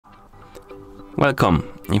Welcome.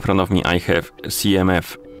 In front of me I have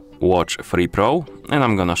CMF Watch 3 Pro, and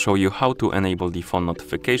I'm gonna show you how to enable the phone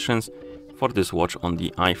notifications for this watch on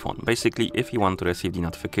the iPhone. Basically, if you want to receive the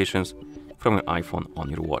notifications from your iPhone on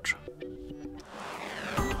your watch.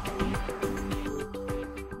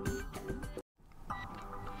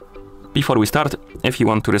 Before we start, if you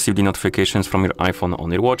want to receive the notifications from your iPhone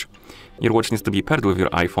on your watch needs to be paired with your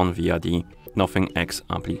iPhone via the Nothing X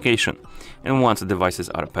application. And once the devices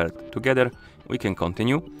are paired together, we can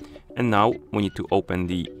continue. And now we need to open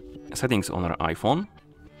the settings on our iPhone,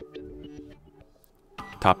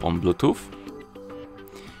 tap on Bluetooth,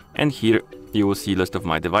 and here you will see a list of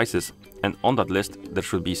my devices, and on that list there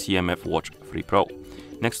should be CMF Watch 3 Pro.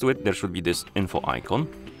 Next to it there should be this info icon,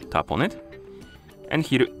 tap on it, and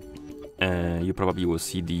here you probably will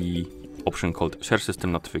see the option called Share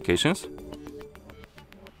System Notifications,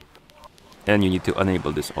 and you need to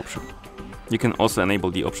enable this option. You can also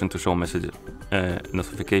enable the option to show message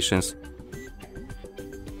notifications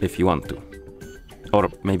if you want to, or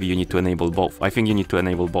maybe you need to enable both. I think you need to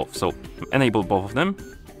enable both, so enable both of them.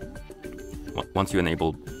 Once you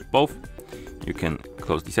enable both, you can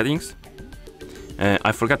close the settings.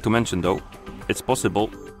 I forgot to mention though, it's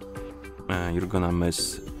possible you're gonna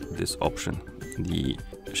miss this option, the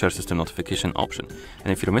Share System Notification option.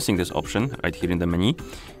 And if you're missing this option right here in the menu,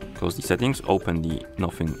 close the settings, open the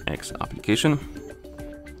Nothing X application.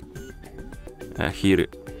 Here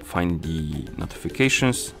find the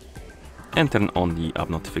notifications and turn on the app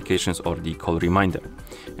notifications or the call reminder.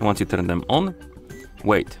 And once you turn them on,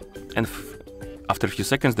 wait, and after a few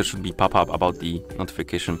seconds there should be pop-up about the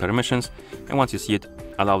notification permissions, and once you see it,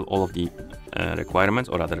 allow all of the requirements,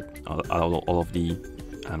 or rather allow all of the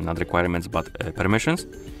not requirements but permissions.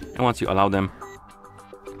 And once you allow them,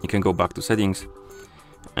 you can go back to settings,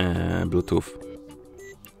 Bluetooth,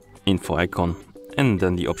 info icon, and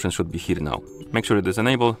then the option should be here now. Make sure it is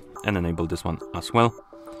enabled, and enable this one as well.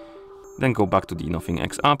 Then go back to the Nothing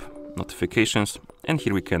X app, notifications, and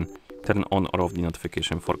here we can turn on or off the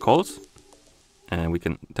notification for calls. We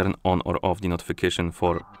can turn on or off the notification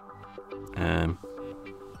for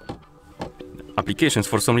applications.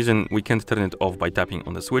 For some reason we can't turn it off by tapping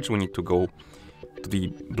on the switch. We need to go to the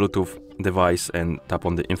Bluetooth device and tap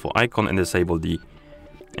on the info icon and disable the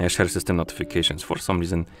Share System Notifications. For some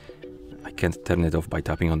reason I can't turn it off by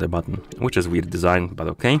tapping on the button, which is weird design, but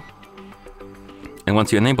okay. And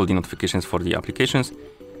once you enable the notifications for the applications,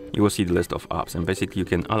 you will see the list of apps, and basically you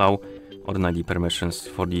can allow or deny the permissions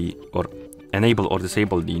for the, or enable or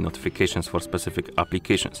disable the notifications for specific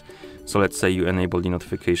applications. So let's say you enable the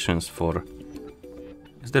notifications for,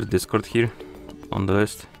 is there Discord here on the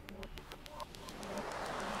list?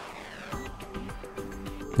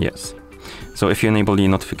 Yes. So if you enable the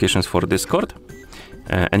notifications for Discord,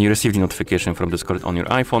 and you receive the notification from Discord on your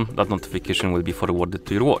iPhone, that notification will be forwarded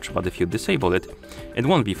to your watch. But if you disable it, it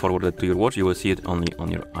won't be forwarded to your watch, you will see it only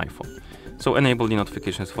on your iPhone. So enable the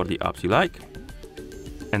notifications for the apps you like.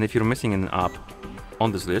 And if you're missing an app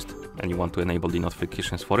on this list and you want to enable the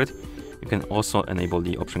notifications for it, you can also enable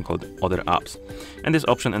the option called Other Apps. And this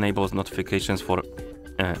option enables notifications for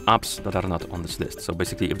apps that are not on this list. So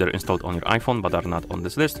basically, if they're installed on your iPhone but are not on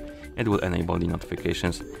this list, it will enable the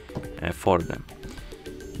notifications for them.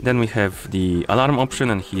 Then we have the alarm option,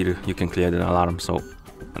 and here you can clear the alarm, so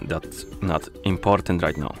that's not important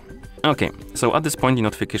right now. Okay, so at this point the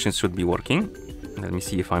notifications should be working. Let me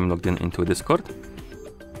see if I'm logged in into Discord.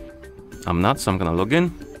 I'm not, so I'm gonna log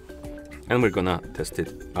in and we're gonna test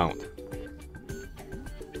it out.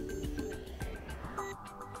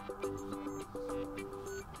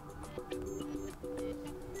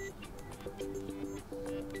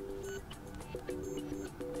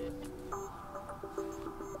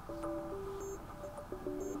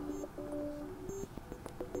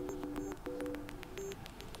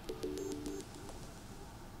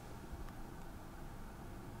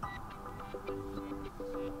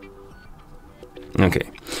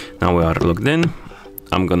 Okay, now we are logged in.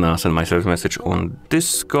 I'm gonna send myself a message on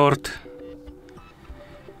Discord.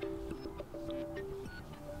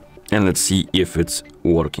 And let's see if it's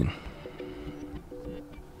working.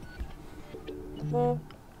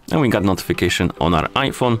 And we got notification on our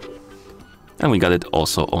iPhone. And we got it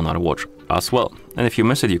also on our watch as well. And if you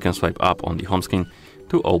miss it, you can swipe up on the home screen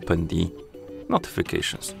to open the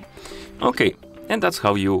notifications. Okay, and that's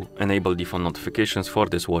how you enable the phone notifications for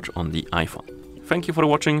this watch on the iPhone. Thank you for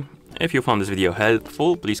watching. If you found this video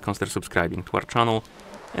helpful, please consider subscribing to our channel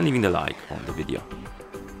and leaving a like on the video.